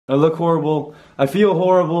I look horrible. I feel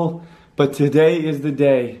horrible. But today is the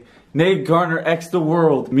day. Nate Garner X the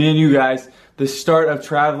world. Me and you guys. The start of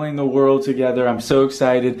traveling the world together. I'm so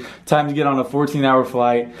excited. Time to get on a 14-hour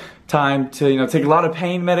flight. Time to, take a lot of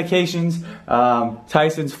pain medications.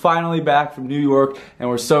 Tyson's finally back from New York, and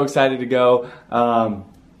we're so excited to go.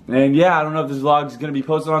 And yeah, I don't know if this vlog is going to be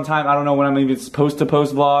posted on time. I don't know when I'm even supposed to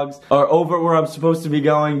post vlogs or over where I'm supposed to be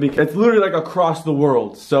going, because it's literally like across the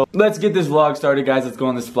world. So let's get this vlog started, guys. Let's go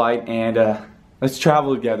on this flight and let's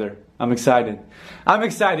travel together. I'm excited. I'm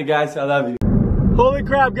excited, guys. I love you. Holy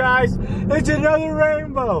crap, guys. It's another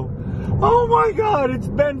rainbow. Oh my God, it's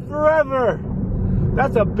been forever.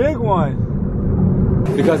 That's a big one.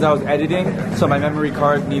 Because I was editing, so my memory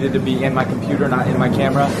card needed to be in my computer, not in my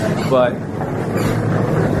camera. But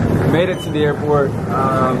made it to the airport,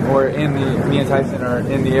 me and Tyson are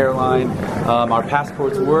in the airline. Our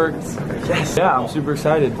passports worked. Yes. Yeah, I'm super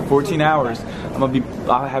excited. 14 hours.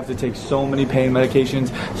 I have to take so many pain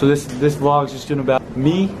medications. So this vlog is just gonna be about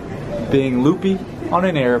me being loopy on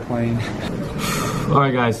an airplane. All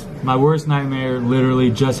right, guys, my worst nightmare literally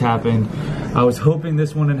just happened. I was hoping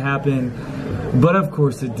this wouldn't happen, but of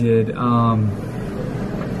course it did.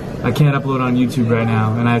 I can't upload on YouTube right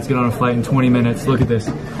now, and I have to get on a flight in 20 minutes. Look at this.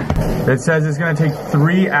 It says it's gonna take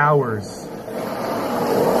 3 hours.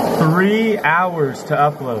 3 hours to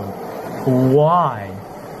upload. Why?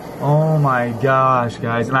 Oh my gosh,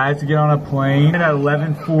 guys. And I have to get on a plane at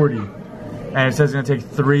 11:40, and it says it's gonna take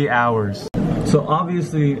 3 hours. So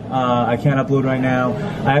obviously, I can't upload right now.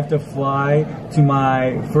 I have to fly to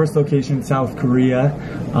my first location, South Korea,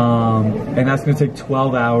 and that's gonna take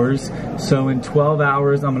 12 hours. So in 12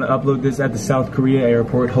 hours, I'm gonna upload this at the South Korea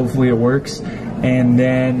airport. Hopefully it works, and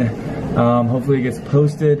then hopefully it gets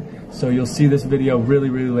posted. So you'll see this video really,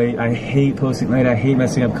 really late. I hate posting late. I hate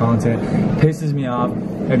messing up content. It pisses me off.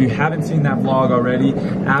 If you haven't seen that vlog already,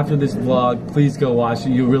 after this vlog, please go watch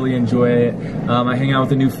it. You'll really enjoy it. I hang out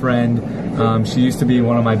with a new friend. She used to be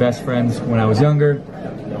one of my best friends when I was younger.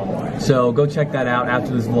 So go check that out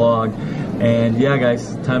after this vlog. And yeah,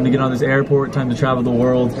 guys, time to get on this airport, time to travel the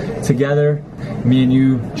world together. Me and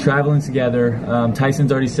you traveling together.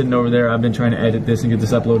 Tyson's already sitting over there. I've been trying to edit this and get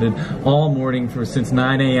this uploaded all morning since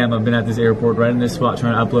 9 a.m. I've been at this airport right in this spot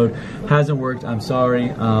trying to upload. Hasn't worked. I'm sorry.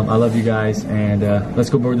 I love you guys, and let's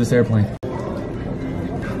go board this airplane.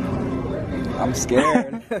 I'm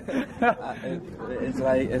scared. I'm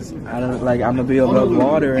gonna be above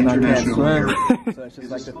water and I can't swim. So it's just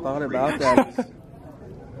like the thought about that.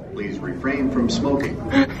 Please refrain from smoking.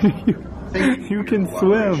 You can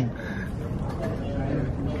swim.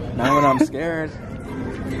 Not when I'm scared.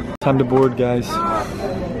 Time to board, guys.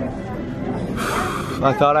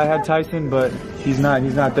 I thought I had Tyson, but he's not.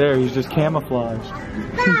 He's not there. He's just camouflaged.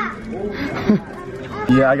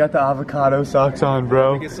 Yeah, I got the avocado socks on,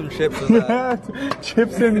 bro. Get some chips with that.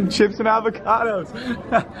 chips and avocados.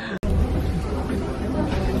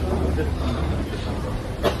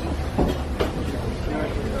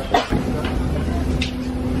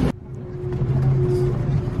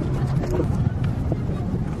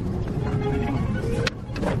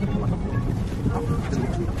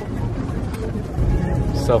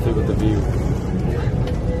 Selfie with the view.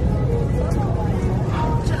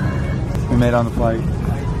 We made it on the flight.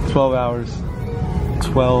 12 hours.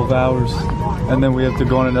 12 hours. And then we have to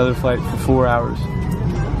go on another flight for 4 hours.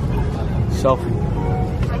 Selfie.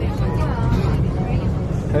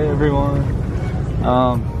 Hey everyone.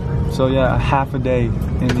 So yeah, half a day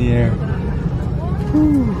in the air.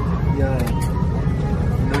 Whew. Yeah. I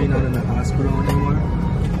know you're not in the hospital anymore.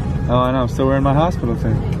 Oh, I know. I'm still wearing my hospital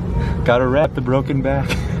thing. Gotta wrap the broken back.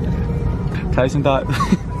 Tyson thought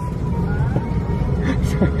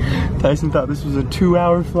this was a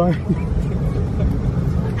 2-hour flight.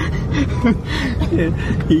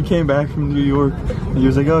 He came back from New York and he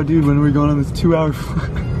was like, "Oh dude, when are we going on this 2-hour flight?"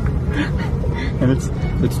 And it's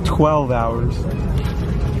 12 hours.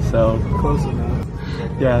 So Close enough.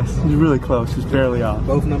 yes, it's really close. It's barely off.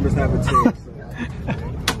 Both numbers have a 2. So.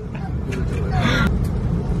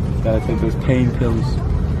 Gotta take those pain pills.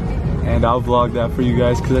 And I'll vlog that for you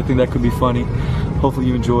guys because I think that could be funny. Hopefully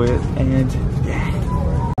you enjoy it, and yeah.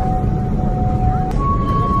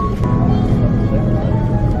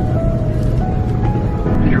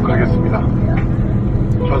 이륙하겠습니다.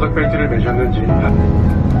 좌석 벨트를 매셨는지.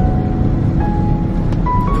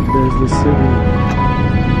 There's the city.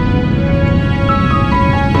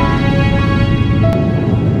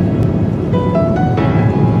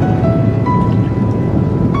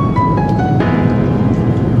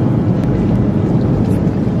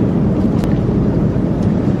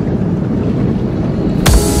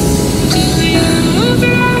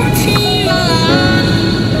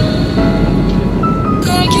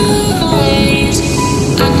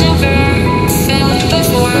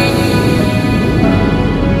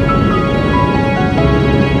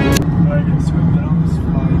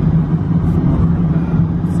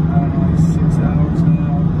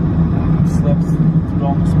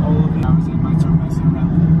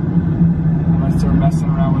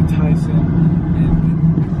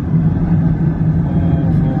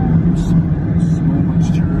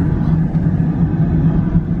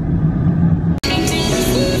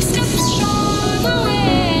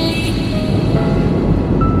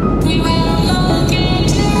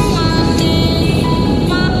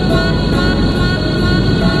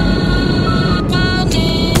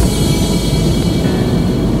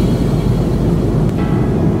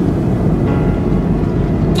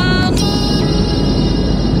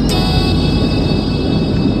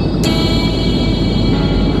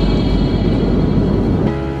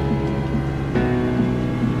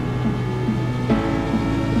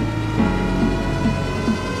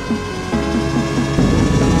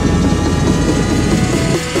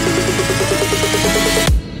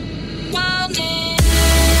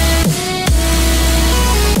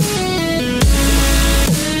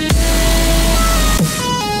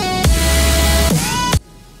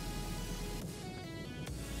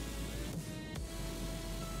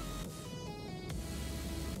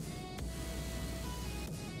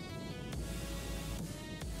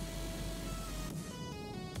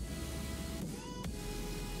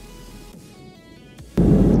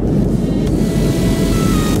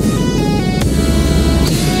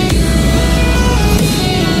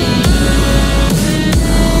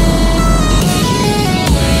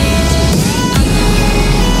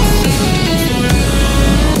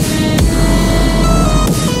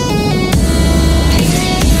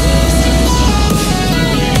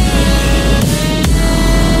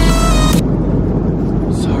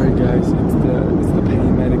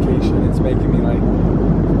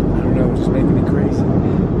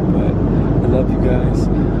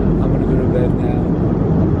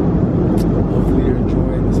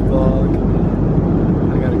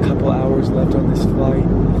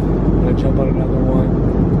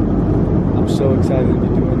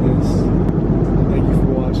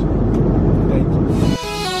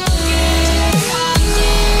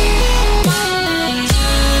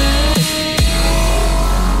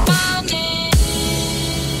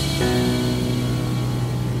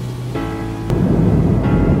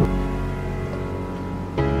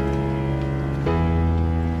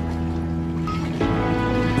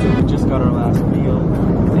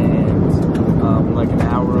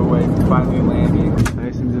 hour away from finally landing.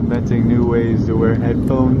 Tyson's inventing new ways to wear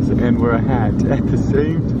headphones and wear a hat at the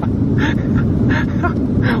same time.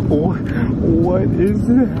 What is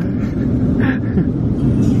that?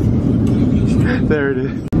 There it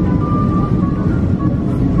is.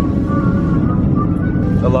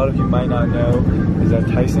 A lot of you might not know is that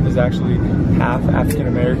Tyson is actually half African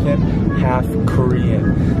American, half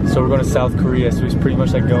Korean. So we're going to South Korea, so he's pretty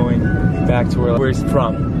much like going back to where he's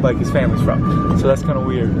from, like his family's from. So that's kind of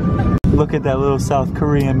weird. Look at that little South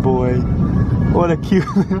Korean boy. What a cute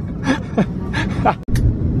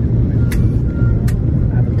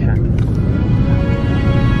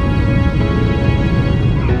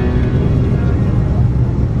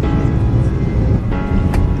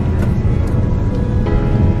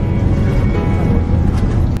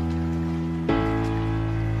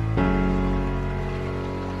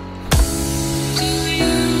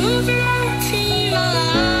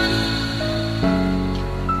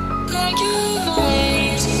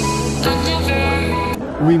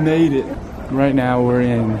We made it. Right now we're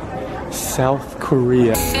in South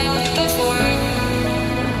Korea.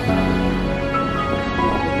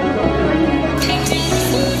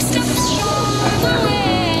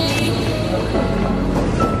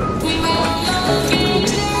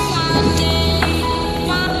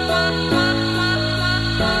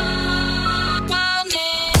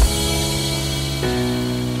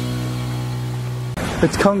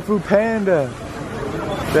 It's Kung Fu Panda.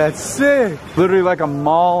 That's sick. Literally like a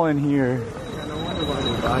mall in here.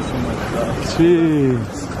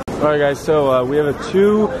 Jeez. Alright guys, so we have a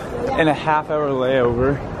 2.5 hour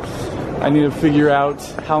layover. I need to figure out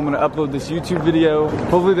how I'm gonna upload this YouTube video.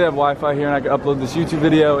 Hopefully they have Wi-Fi here and I can upload this YouTube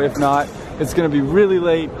video. If not, it's gonna be really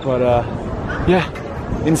late, but yeah,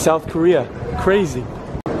 in South Korea. Crazy.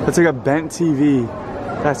 That's like a bent TV.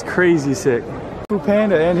 That's crazy sick. Kung Fu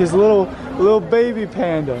Panda and his little baby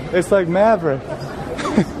panda. It's like Maverick.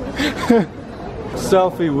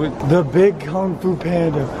 Selfie with the big Kung Fu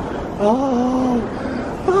Panda. Oh.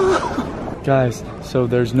 Guys, so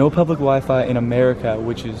there's no public Wi-Fi in America,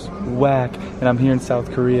 which is whack, and I'm here in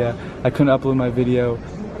South Korea. I couldn't upload my video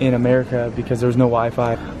in America because there's no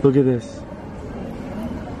Wi-Fi. Look at this.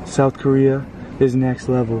 South Korea is next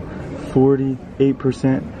level.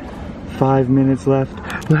 48%. 5 minutes left.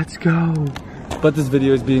 Let's go. But this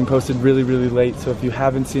video is being posted really late, so if you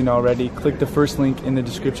haven't seen already, click the first link in the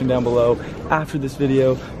description down below after this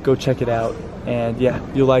video. Go check it out, and yeah,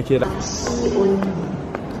 you'll like it.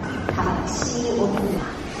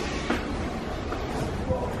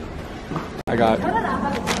 I got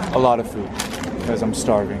a lot of food because I'm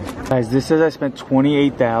starving. Guys, this says I spent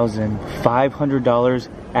 $28,500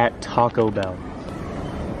 at Taco Bell.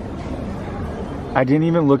 I didn't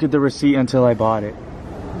even look at the receipt until I bought it.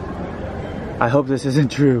 I hope this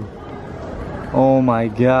isn't true. Oh my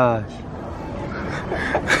gosh.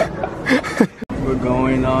 We're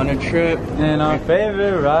going on a trip in our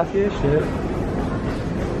favorite rocket ship.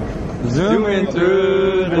 Zooming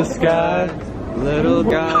through the sky. Little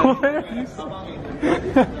guy.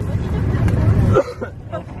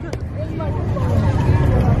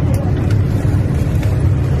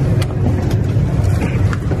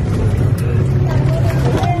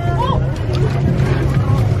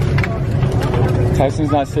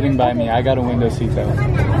 Tyson's not sitting by me. I got a window seat though.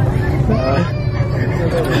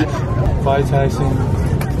 Bye, Tyson.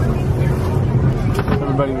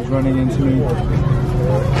 Everybody was running into me.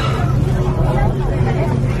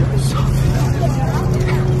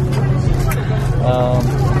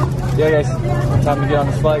 Yeah, guys. Time to get on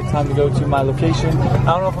this flight. Time to go to my location. I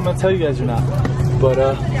don't know if I'm gonna tell you guys or not, but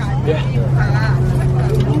yeah.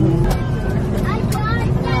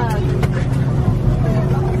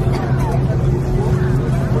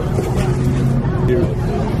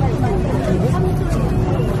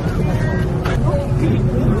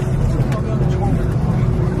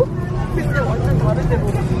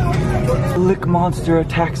 Lick monster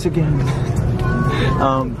attacks again.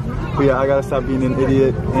 But yeah, I gotta stop being an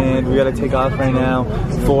idiot and we gotta take off right now.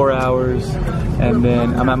 4 hours, and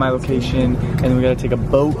then I'm at my location and then we gotta take a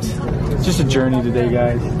boat. It's just a journey today,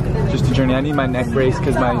 guys. Just a journey. I need my neck brace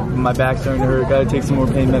because my back's starting to hurt. Gotta take some more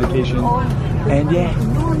pain medication. And yeah.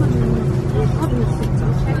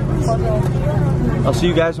 I'll see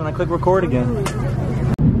you guys when I click record again.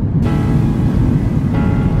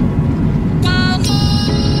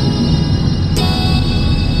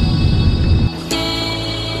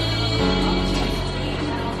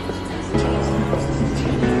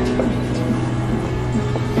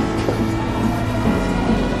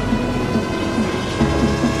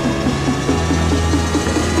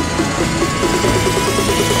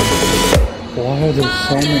 Why are there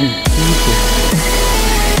so many people?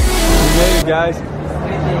 guys.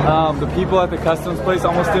 The people at the customs place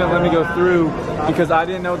almost didn't let me go through because I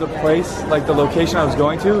didn't know the place, like the location I was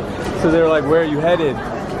going to. So they were like, "Where are you headed?"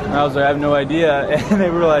 And I was like, "I have no idea." And they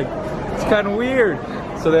were like, "It's kind of weird."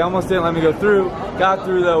 So they almost didn't let me go through. Got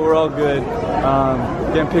through though, we're all good.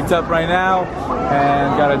 Getting picked up right now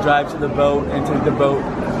and gotta drive to the boat and take the boat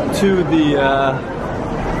to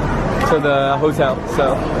the hotel.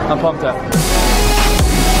 So I'm pumped up.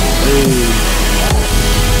 Hey.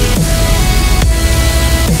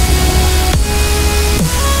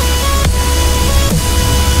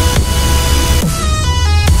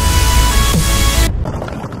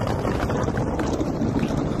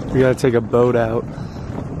 We gotta take a boat out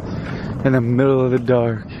in the middle of the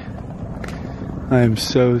dark. I am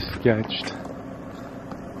so sketched.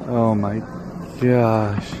 Oh my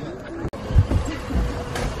gosh.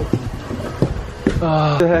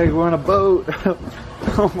 Oh, the heck, we're on a boat.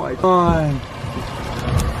 Oh my god.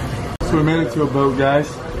 So we made it to a boat, guys.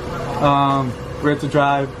 We have to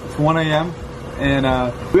drive. It's 1 a.m. and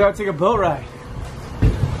we gotta take a boat ride.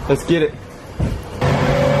 Let's get it.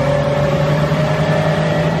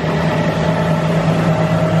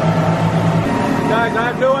 Guys, I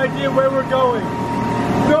have no idea where we're going.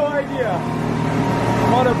 No idea.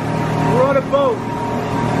 We're on a boat.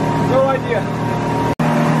 No idea.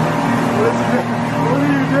 What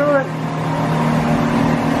are you doing?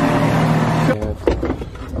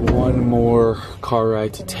 We have one more car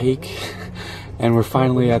ride to take, and we're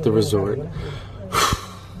finally at the resort.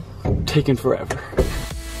 Taking forever.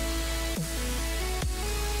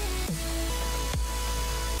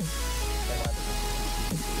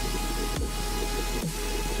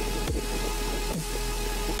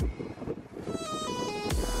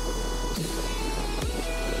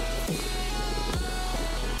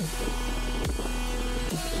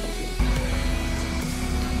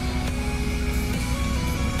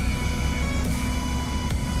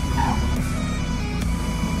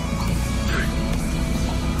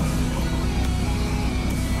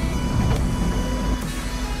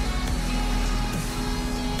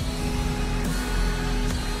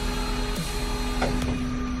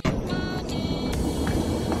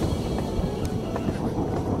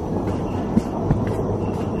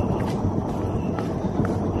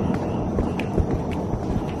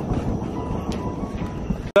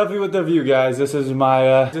 Lovely with the view, guys. This is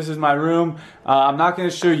my room. I'm not going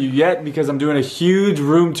to show you yet because I'm doing a huge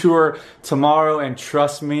room tour tomorrow, and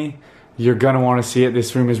trust me, you're going to want to see it.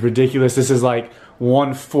 This room is ridiculous. This is like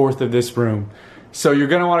 1/4 of this room. So you're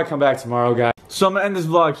going to want to come back tomorrow, guys. So I'm going to end this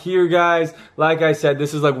vlog here, guys. Like I said,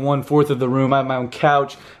 this is like 1/4 of the room. I have my own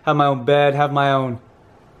couch, have my own bed, have my own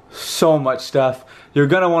so much stuff. You're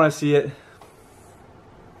going to want to see it.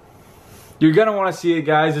 You're gonna want to see it,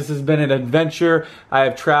 guys. This has been an adventure. I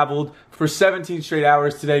have traveled for 17 straight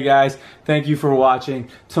hours today, guys. Thank you for watching.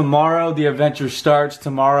 Tomorrow, the adventure starts.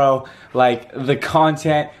 Tomorrow, like, the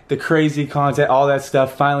content, the crazy content, all that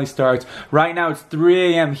stuff finally starts. Right now, it's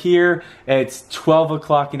 3 a.m. here. It's 12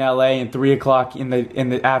 o'clock in LA and 3 o'clock in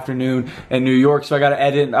the afternoon in New York. So I gotta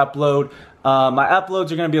edit and upload. My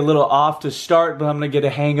uploads are going to be a little off to start, but I'm going to get a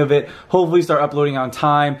hang of it. Hopefully start uploading on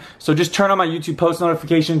time. So just turn on my YouTube post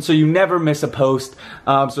notifications so you never miss a post.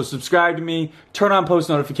 So subscribe to me, turn on post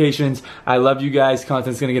notifications. I love you guys.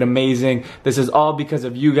 Content's going to get amazing. This is all because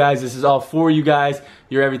of you guys. This is all for you guys.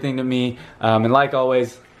 You're everything to me. And like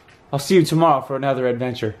always, I'll see you tomorrow for another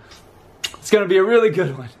adventure. It's going to be a really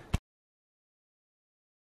good one.